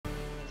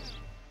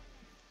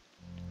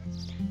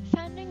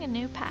Joining a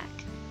new pack.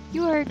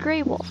 You are a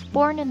gray wolf,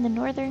 born in the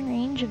northern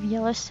range of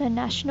Yellowstone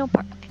National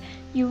Park.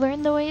 You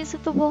learn the ways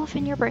of the wolf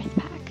in your birth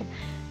pack.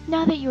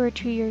 Now that you are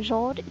 2 years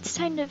old, it's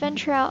time to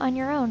venture out on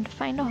your own to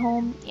find a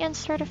home and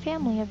start a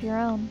family of your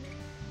own.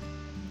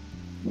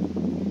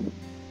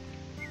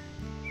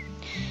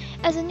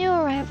 As a new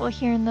arrival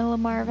here in the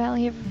Lamar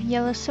Valley of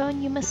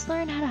Yellowstone, you must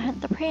learn how to hunt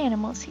the prey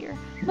animals here,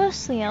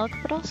 mostly elk,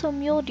 but also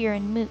mule deer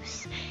and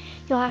moose.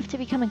 You'll have to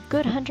become a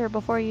good hunter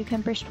before you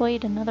can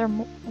persuade another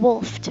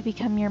wolf to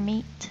become your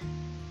mate.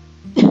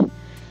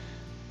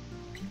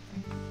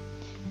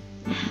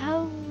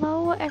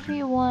 Hello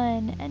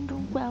everyone,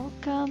 and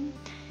welcome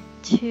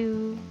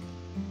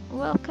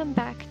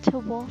back to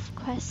Wolf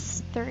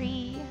Quest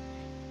 3,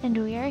 and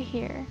we are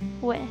here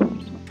with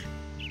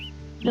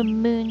the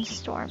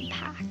Moonstorm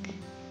pack.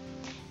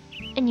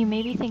 And you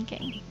may be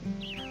thinking,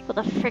 what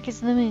the frick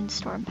is the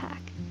Moonstorm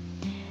pack?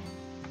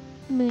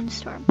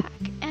 Moonstorm pack.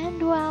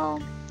 And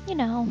well, you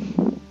know,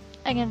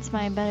 against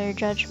my better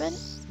judgment,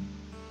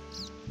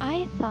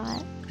 I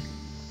thought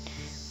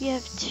we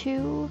have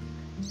two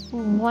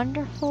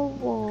wonderful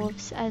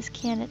wolves as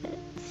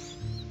candidates.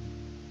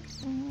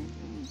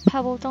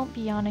 Pebble, don't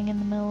be yawning in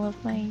the middle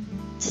of my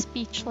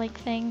speech-like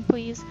thing,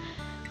 please.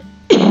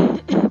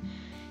 It's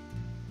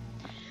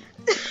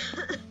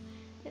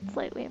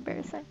slightly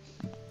embarrassing.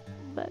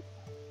 But,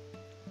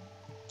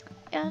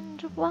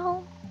 and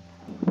well,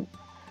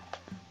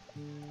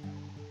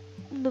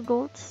 the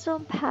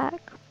Goldstone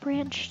pack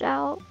branched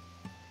out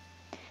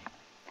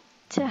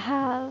to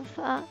have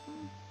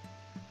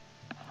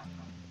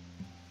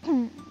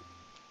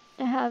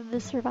the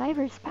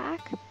Survivors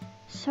pack,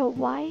 so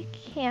why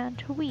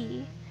can't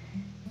we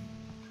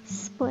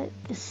split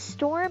the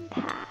Storm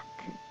pack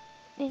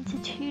into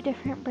two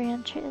different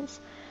branches,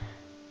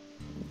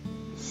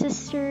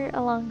 sister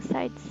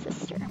alongside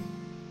sister?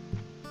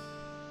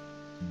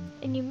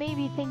 And you may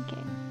be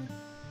thinking,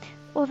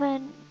 well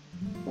then,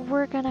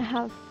 we're gonna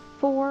have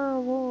 4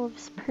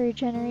 wolves per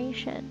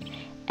generation,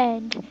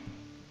 and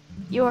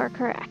you are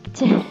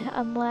correct,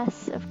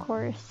 unless, of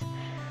course,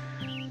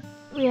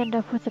 we end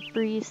up with a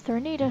breeze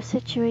tornado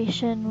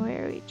situation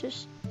where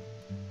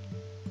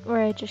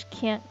I just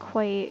can't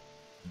quite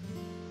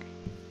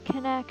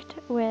connect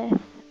with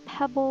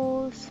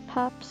Pebble's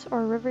pups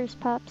or River's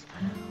pups,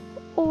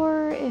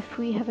 or if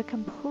we have a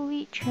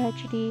complete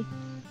tragedy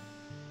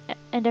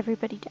and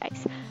everybody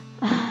dies.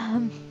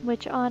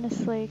 Which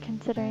honestly,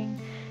 considering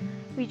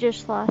we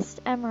just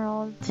lost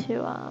Emerald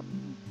to,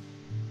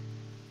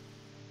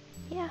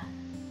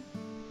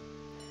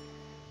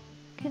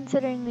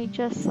 considering we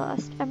just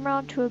lost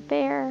Emerald to a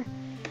bear,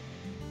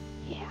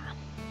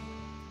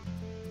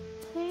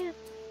 so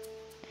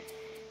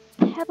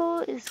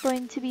Pebble is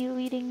going to be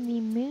leading the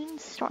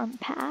Moonstorm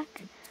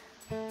pack.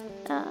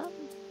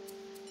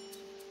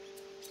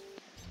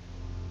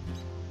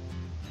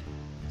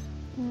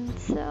 And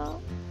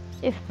so,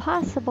 if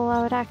possible,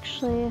 I would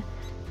actually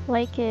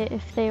like it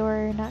if they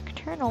were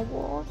nocturnal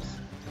wolves.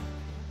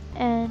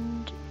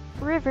 And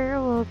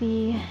River will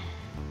be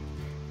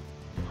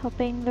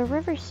helping the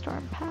River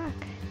Storm pack.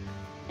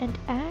 And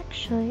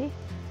actually,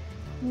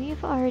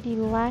 we've already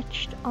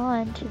latched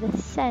on to the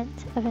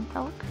scent of an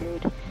elk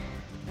herd.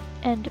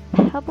 And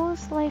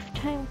Pebble's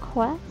lifetime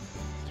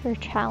quest or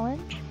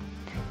challenge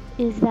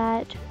is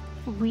that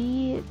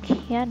we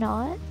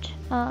cannot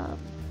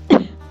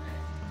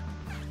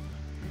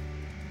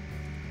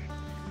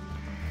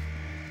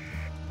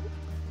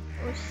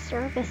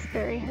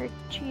Serviceberry herd.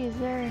 Geez,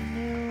 there are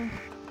new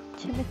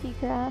Timothy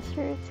grass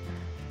herds.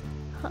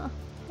 Huh.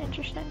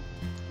 Interesting.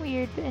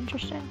 Weird, but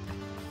interesting.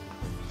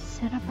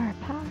 Set up our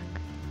pack.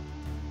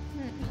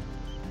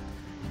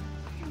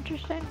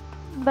 Interesting.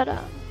 But,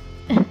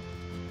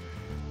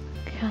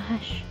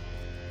 gosh.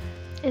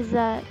 Is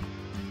that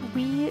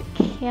we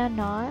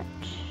cannot,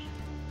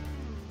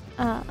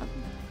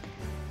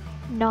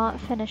 not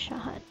finish a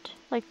hunt.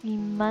 Like, we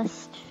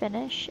must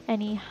finish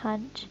any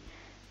hunt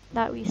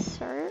that we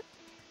start.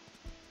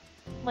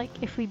 Like,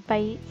 if we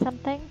bite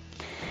something,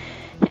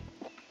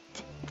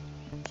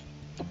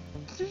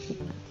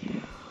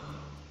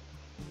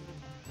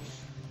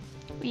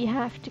 we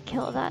have to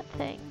kill that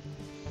thing.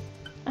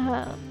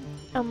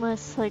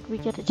 Unless, like, we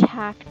get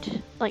attacked,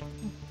 like,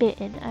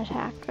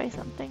 attacked by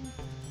something.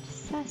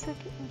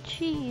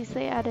 Jeez,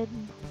 they added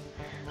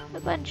a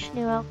bunch of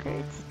new elk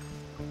herds.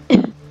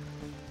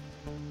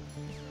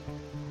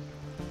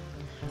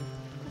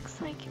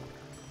 Looks like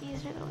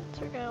these are the ones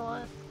we're gonna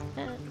want.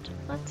 And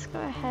let's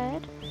go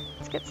ahead,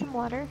 let's get some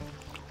water.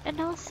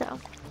 And also,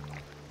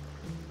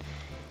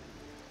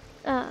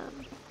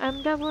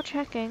 I'm double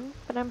checking,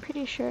 but I'm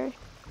pretty sure.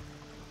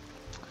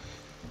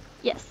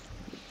 Yes.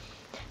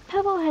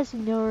 Pebble has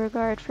no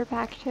regard for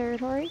pack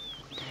territory,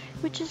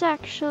 which is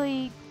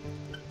actually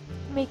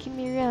making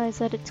me realize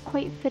that it's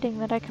quite fitting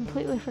that I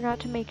completely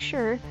forgot to make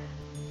sure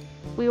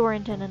we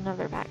weren't in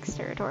another pack's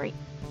territory.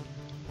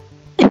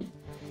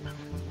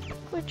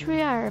 Which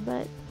we are,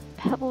 but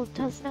Pebble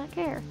does not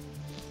care.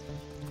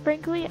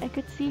 Frankly, I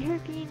could see her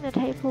being the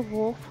type of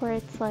wolf where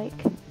it's like,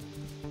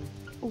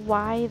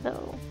 why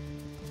though?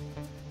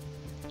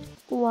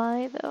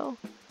 Why though?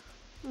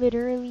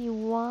 Literally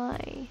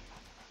why?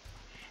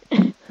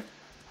 You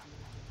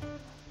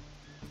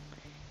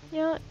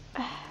know,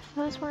 if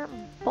those weren't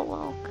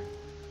bullock.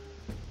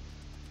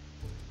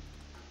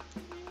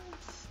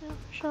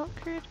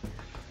 Sheltered.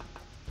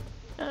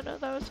 Oh no,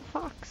 that was a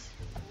fox.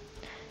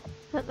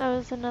 That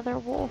was another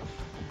wolf.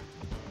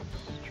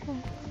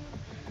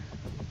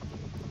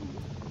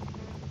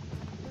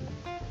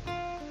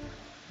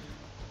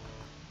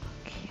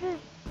 Okay.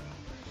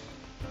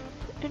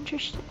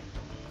 Interesting.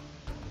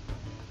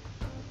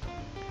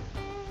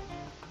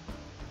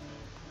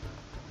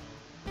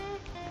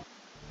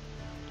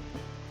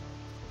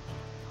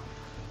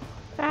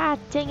 Ah,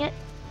 dang it.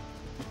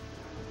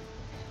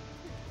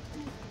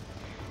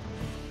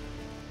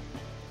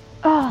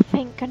 Oh,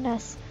 thank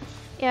goodness.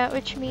 Yeah,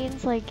 which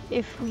means, like,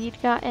 if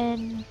we'd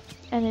gotten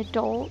an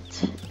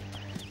adult,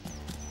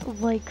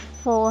 like,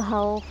 full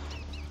health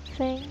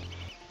thing,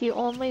 the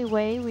only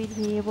way we'd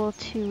be able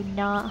to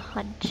not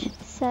hunt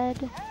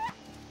said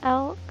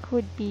elk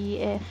would be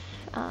if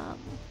a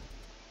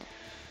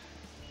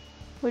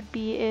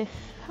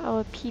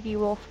PD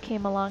wolf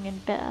came along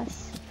and bit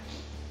us.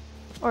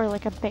 Or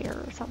like a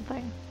bear or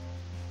something.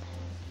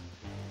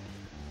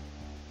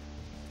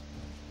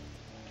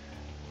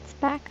 Let's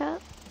back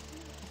up.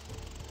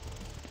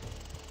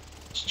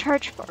 Let's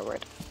charge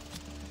forward.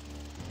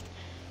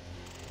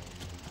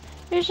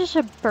 There's just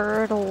a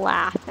bird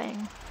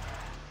laughing.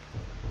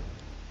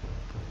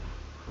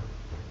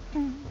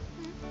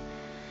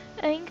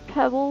 I think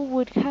Pebble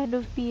would kind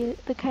of be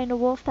the kind of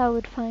wolf that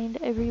would find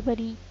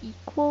everybody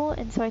equal,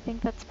 and so I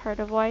think that's part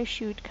of why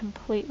she would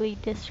completely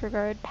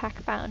disregard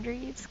pack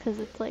boundaries, because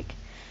it's like,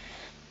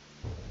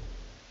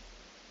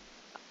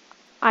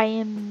 I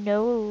am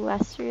no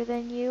lesser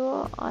than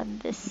you on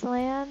this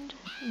land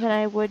than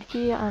I would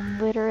be on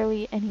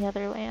literally any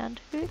other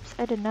land. Oops,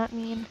 I did not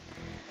mean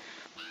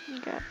to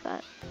grab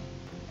that.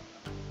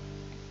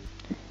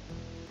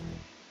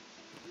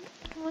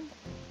 Come on.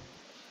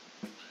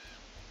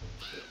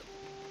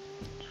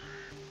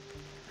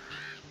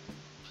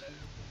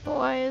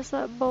 Why is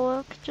that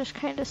bullock just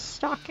kind of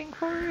stalking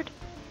forward?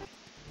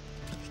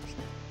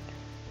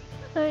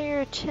 Oh,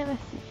 you're a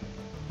Timothy.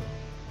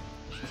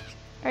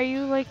 Are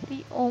you like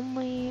the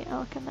only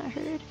elk in that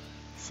herd?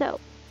 So,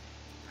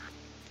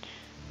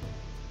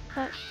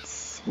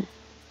 that's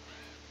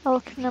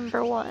elk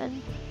number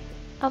 1.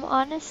 I'm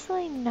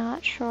honestly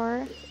not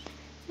sure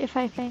if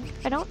I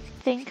don't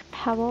think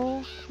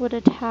Pebble would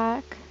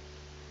attack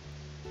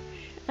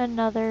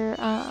another,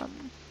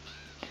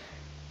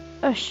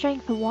 oh,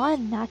 strength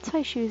 1, that's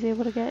why she was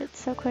able to get it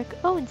so quick.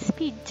 Oh, and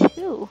speed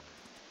 2.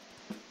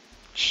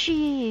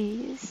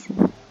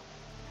 Jeez.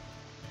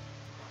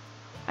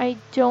 I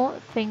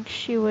don't think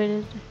she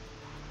would.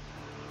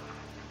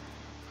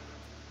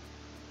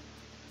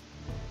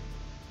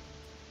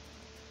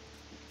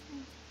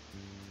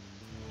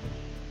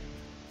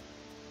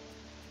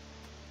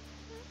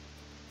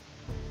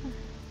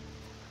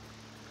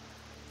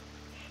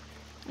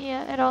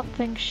 Yeah, I don't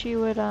think she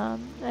would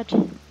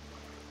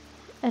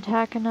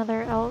attack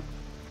another elk,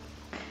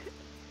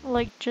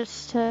 like,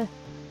 just to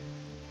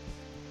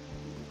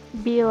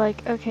be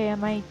like, okay,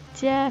 am I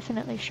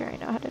definitely sure I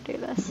know how to do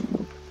this?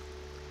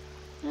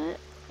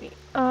 We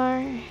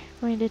are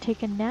going to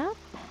take a nap.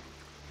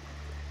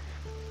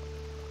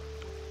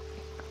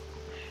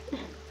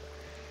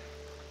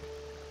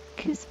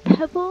 Because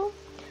Pebble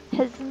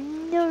has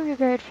no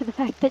regard for the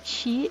fact that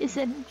she is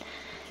in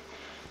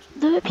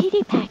the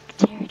PD pack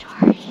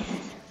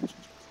territories.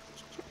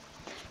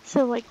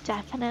 So, like,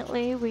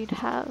 definitely we'd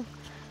have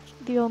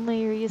the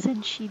only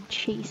reason she'd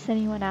chase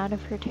anyone out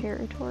of her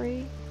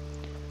territory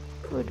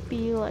would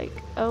be like,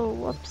 oh,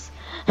 whoops.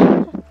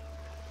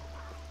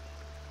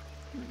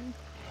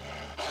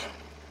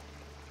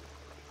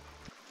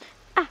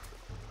 Ah!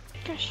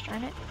 Gosh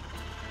darn it.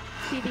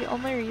 See, the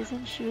only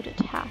reason she would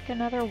attack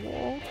another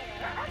wolf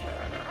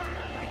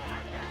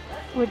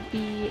would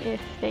be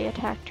if they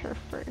attacked her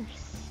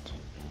first.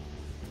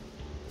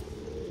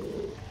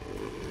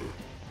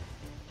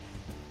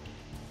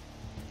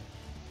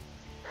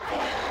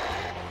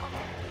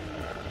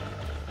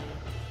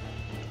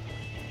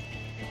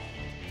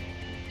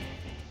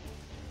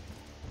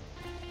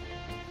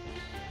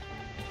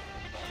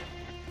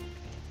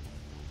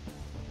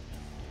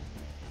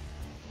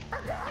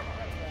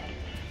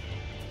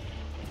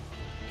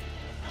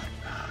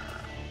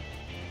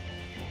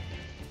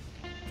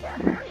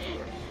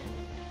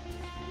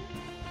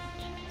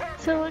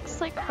 So it looks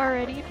like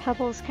already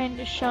Pebble's kind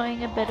of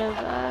showing a bit of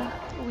a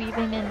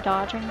weaving and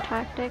dodging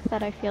tactic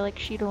that I feel like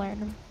she'd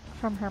learned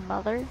from her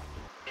mother.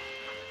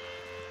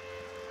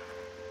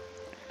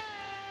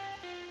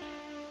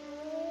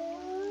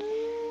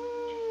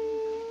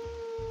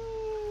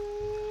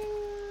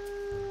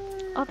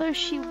 Although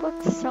she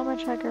looks so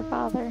much like her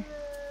father.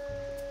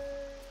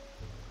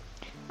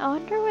 I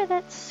wonder where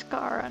that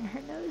scar on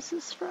her nose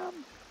is from.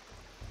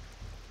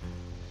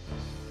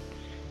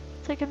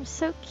 It's like, I'm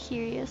so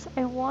curious.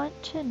 I want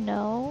to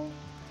know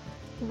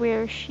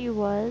where she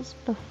was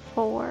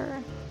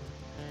before.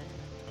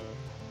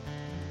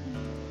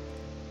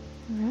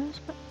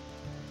 Rosebud.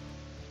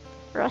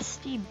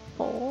 Rusty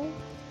Bowl?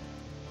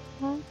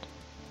 What?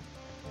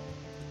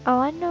 Oh,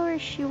 I know where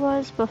she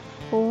was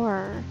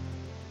before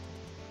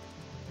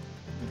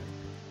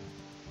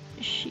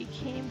she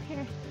came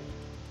here.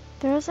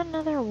 There was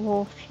another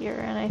wolf here,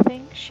 and I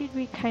think she'd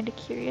be kind of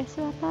curious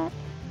about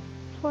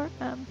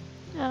that.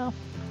 Oh.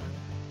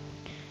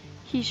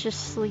 He's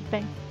just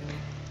sleeping.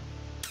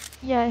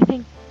 Yeah, I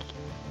think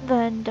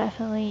then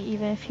definitely,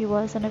 even if he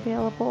was an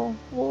available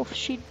wolf,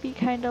 she'd be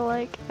kind of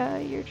like,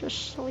 you're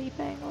just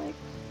sleeping, like,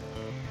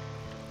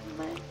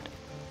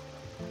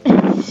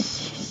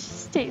 she's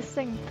just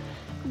tasting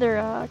the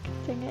rock.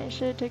 Dang it, I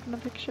should have taken a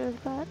picture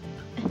of that.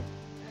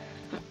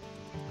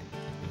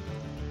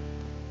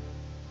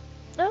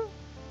 Oh,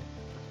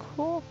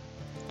 cool.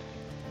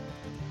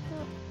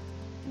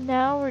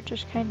 Now we're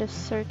just kind of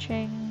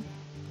searching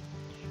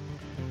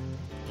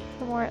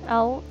for more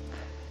elk.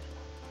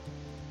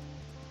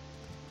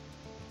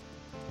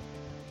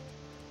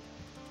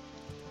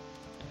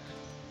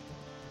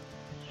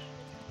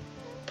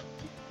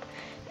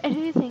 I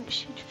do think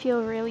she'd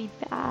feel really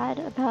bad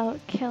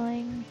about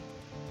killing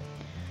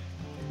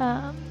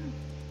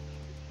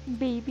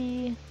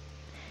baby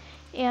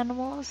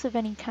animals of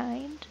any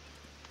kind.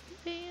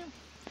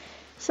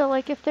 So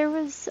like if there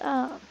was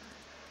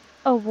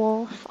a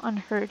wolf on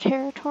her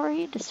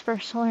territory,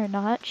 dispersal or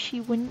not, she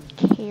wouldn't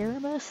care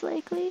most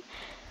likely.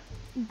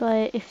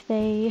 But if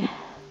they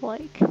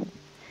like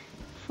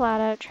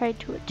flat out tried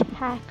to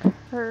attack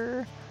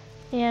her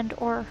and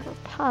or her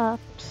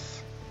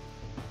pups,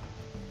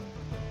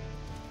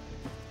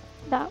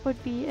 that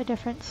would be a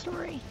different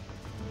story.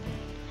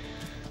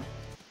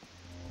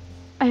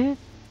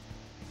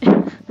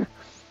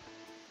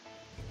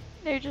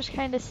 They're just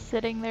kind of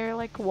sitting there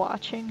like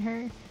watching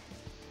her.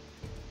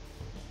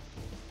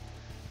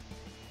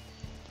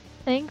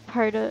 I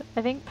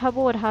think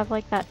Pebble would have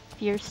like that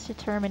fierce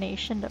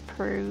determination to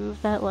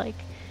prove that like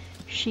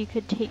she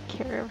could take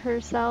care of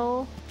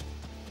herself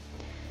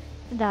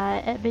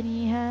that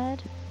Ebony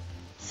had.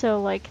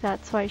 So like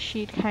that's why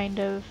she'd kind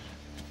of,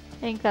 I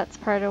think that's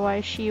part of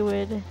why she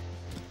would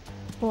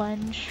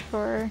lunge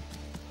for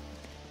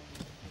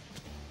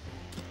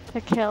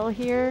a kill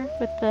here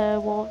with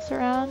the wolves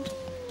around.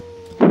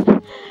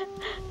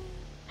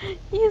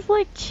 He's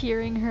like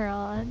cheering her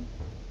on.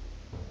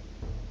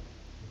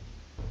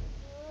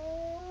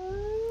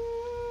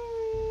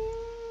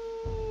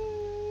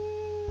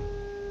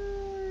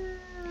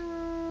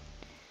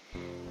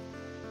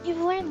 You've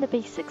learned the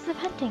basics of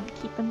hunting.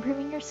 Keep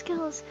improving your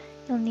skills.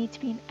 You'll need to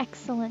be an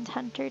excellent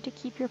hunter to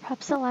keep your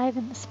pups alive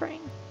in the spring.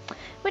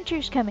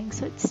 Winter's coming,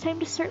 so it's time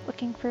to start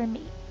looking for a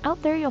mate.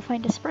 Out there you'll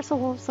find dispersal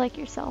wolves like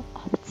yourself,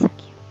 oh that's so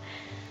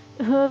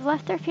cute, who have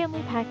left their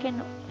family pack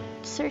in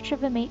search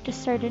of a mate to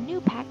start a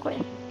new pack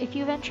with. If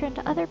you venture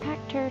into other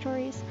pack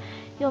territories,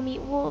 you'll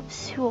meet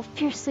wolves who will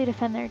fiercely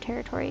defend their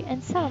territory,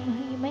 and some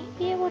who you might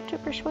be able to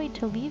persuade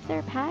to leave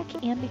their pack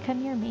and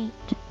become your mate.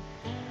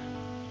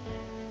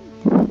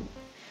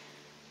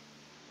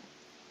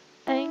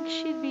 I think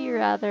she'd be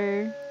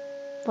rather,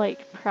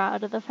 like,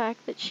 proud of the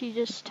fact that she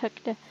just took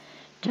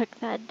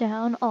that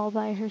down all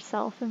by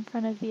herself in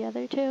front of the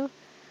other two.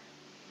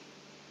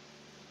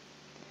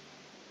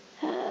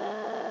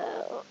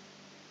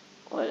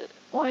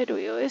 Why do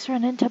we always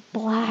run into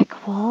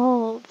black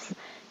wolves?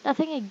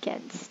 Nothing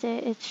against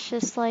it, it's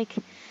just like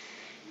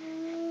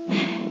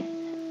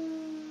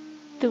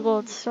the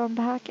Moonstorm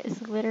pack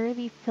is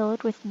literally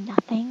filled with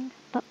nothing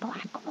but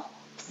black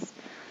wolves.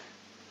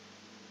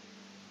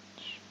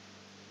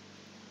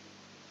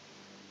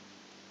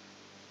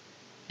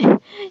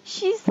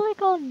 She's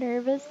like all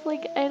nervous,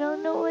 like I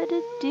don't know what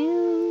to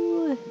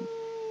do.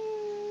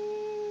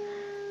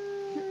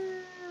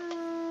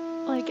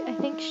 Like I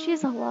think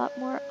she's a lot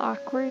more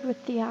awkward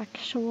with the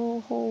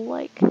actual whole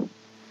like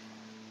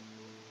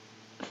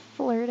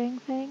flirting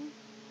thing.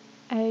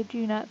 I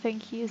do not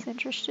think he is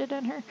interested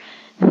in her.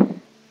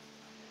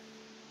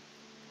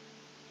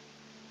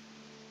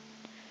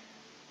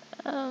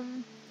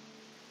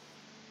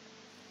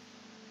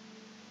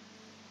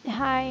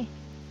 Hi.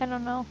 I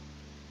don't know.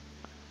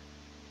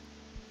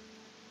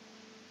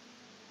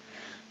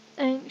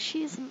 I think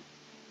she's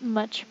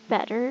much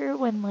better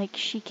when like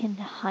she can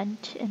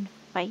hunt and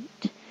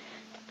fight to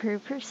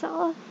prove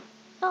herself.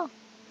 Oh,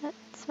 that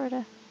sort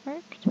of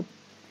worked.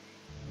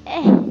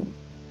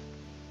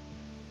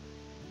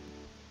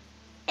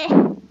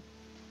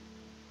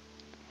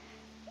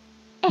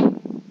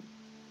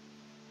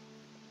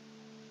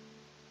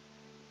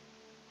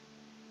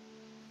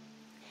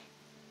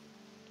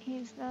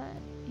 He's not,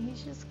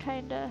 he's just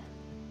kinda,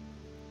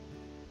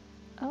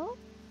 oh?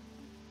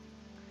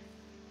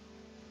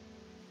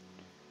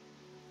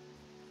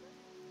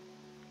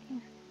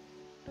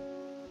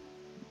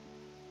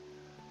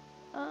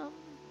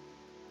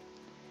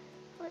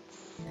 Let's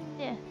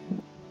sniff.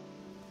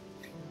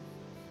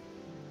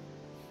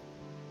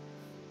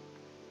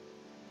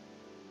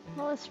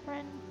 Melissa's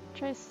friend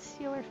tries to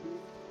steal her food.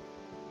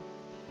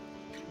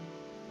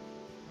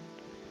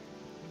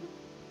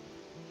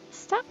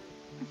 Stop.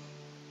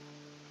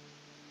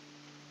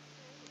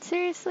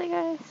 Seriously? seriously,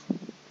 guys?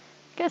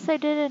 Guess I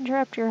did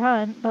interrupt your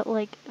hunt, but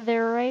like,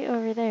 they're right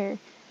over there.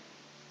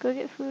 Go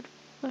get food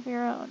of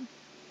your own.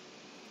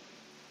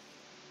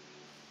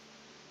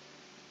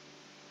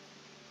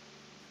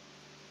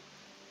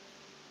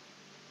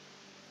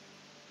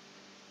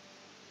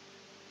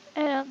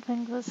 I don't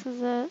think this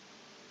is it.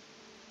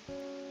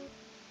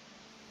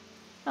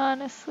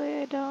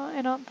 Honestly, I don't.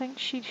 I don't think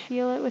she'd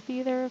feel it with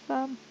either of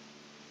them.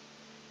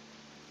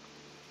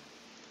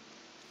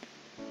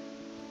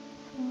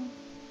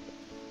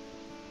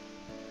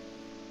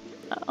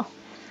 Oh.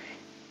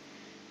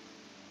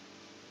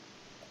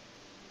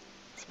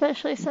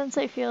 Especially since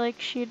I feel like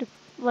she'd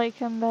like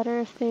him better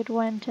if they'd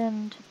went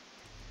and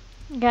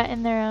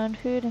gotten their own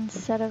food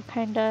instead of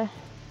kinda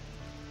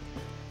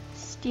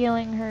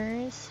stealing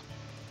hers.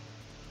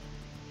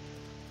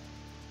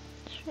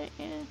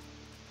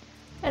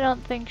 I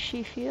don't think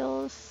she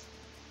feels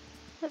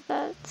that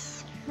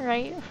that's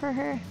right for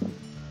her.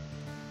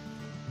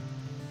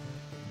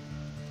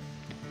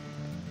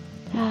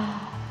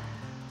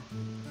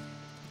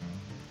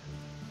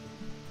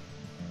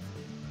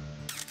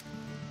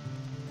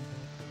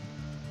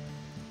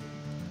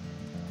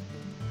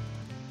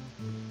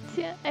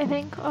 See, I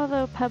think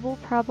although Pebble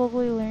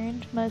probably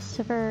learned most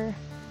of her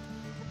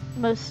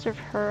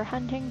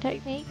hunting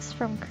techniques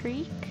from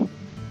Creek,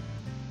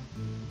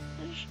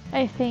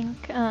 I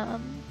think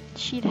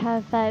she'd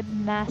have that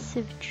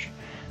massive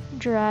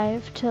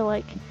drive to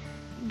like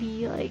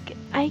be like,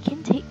 I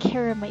can take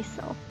care of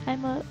myself.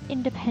 I'm an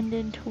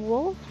independent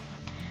wolf.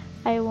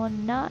 I will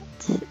not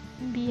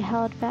be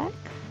held back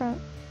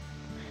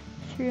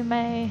through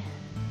my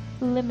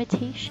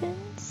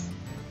limitations,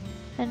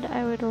 and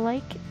I would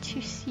like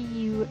to see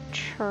you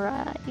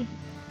try.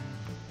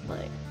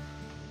 Like,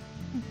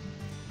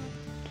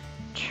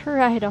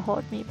 try to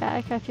hold me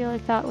back. I feel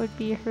like that would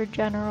be her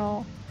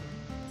general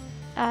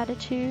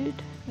attitude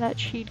that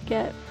she'd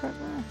get from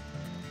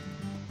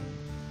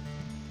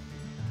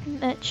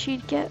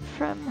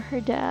her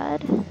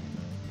dad.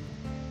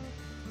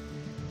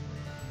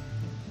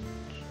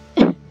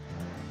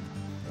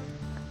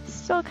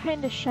 Still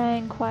kind of shy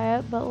and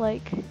quiet, but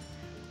like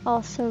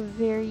also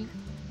very,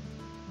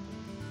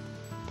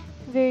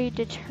 very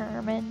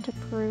determined to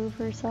prove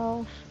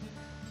herself.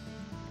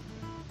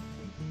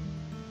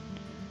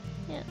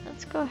 Yeah,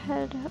 let's go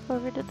ahead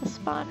over to the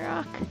spawn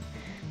rock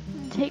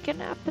and take a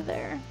nap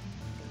there.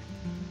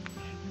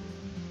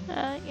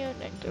 Yung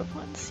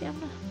 -1 siya.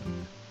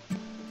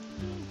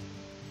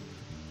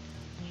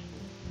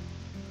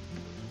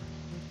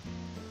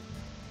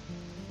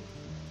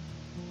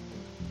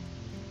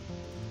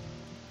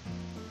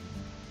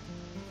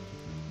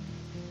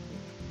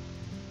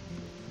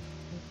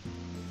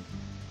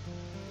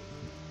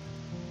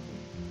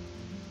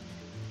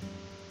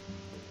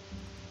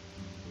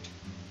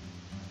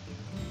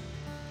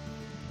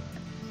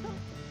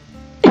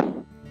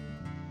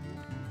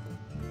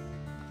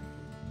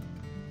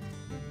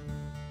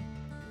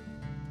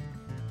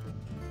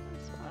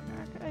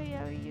 Oh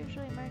yeah, we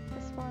usually mark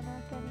the spawn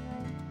arc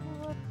anyway.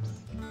 Whoops.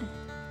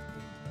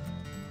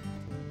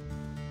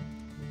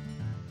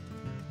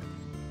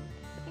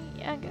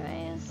 Yeah,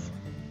 guys.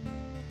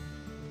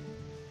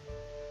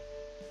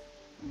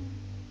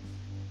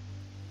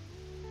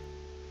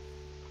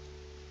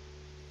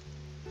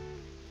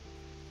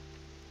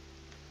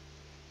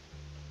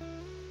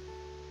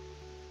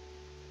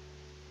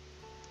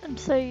 I'm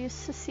so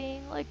used to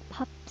seeing like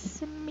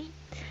pups and meat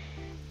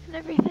and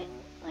everything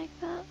like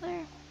that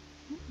there.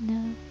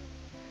 No.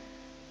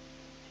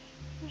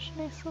 There's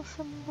a nice little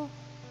symbol.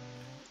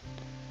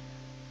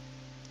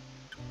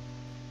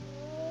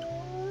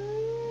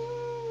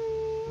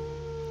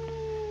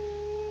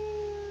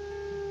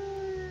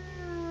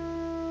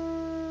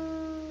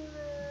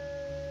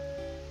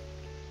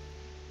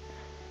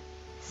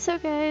 So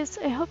guys,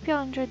 I hope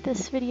y'all enjoyed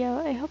this video.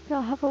 I hope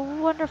y'all have a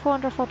wonderful,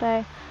 wonderful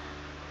day.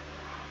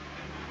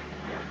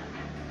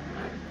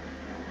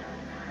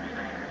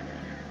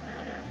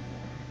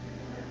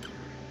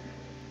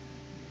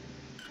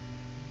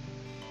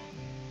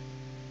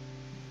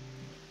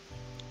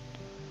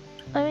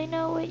 Let me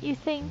know what you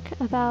think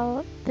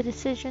about the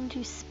decision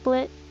to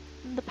split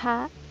the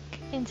pack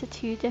into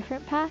 2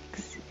 different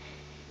packs.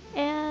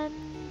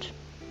 And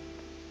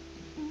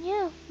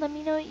yeah, let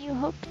me know what you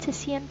hope to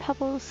see in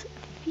Pebble's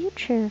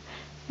future.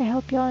 I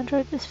hope y'all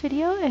enjoyed this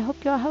video. I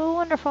hope y'all have a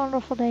wonderful,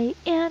 wonderful day,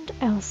 and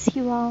I will see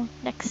you all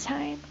next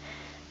time.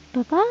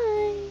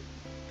 Bye-bye!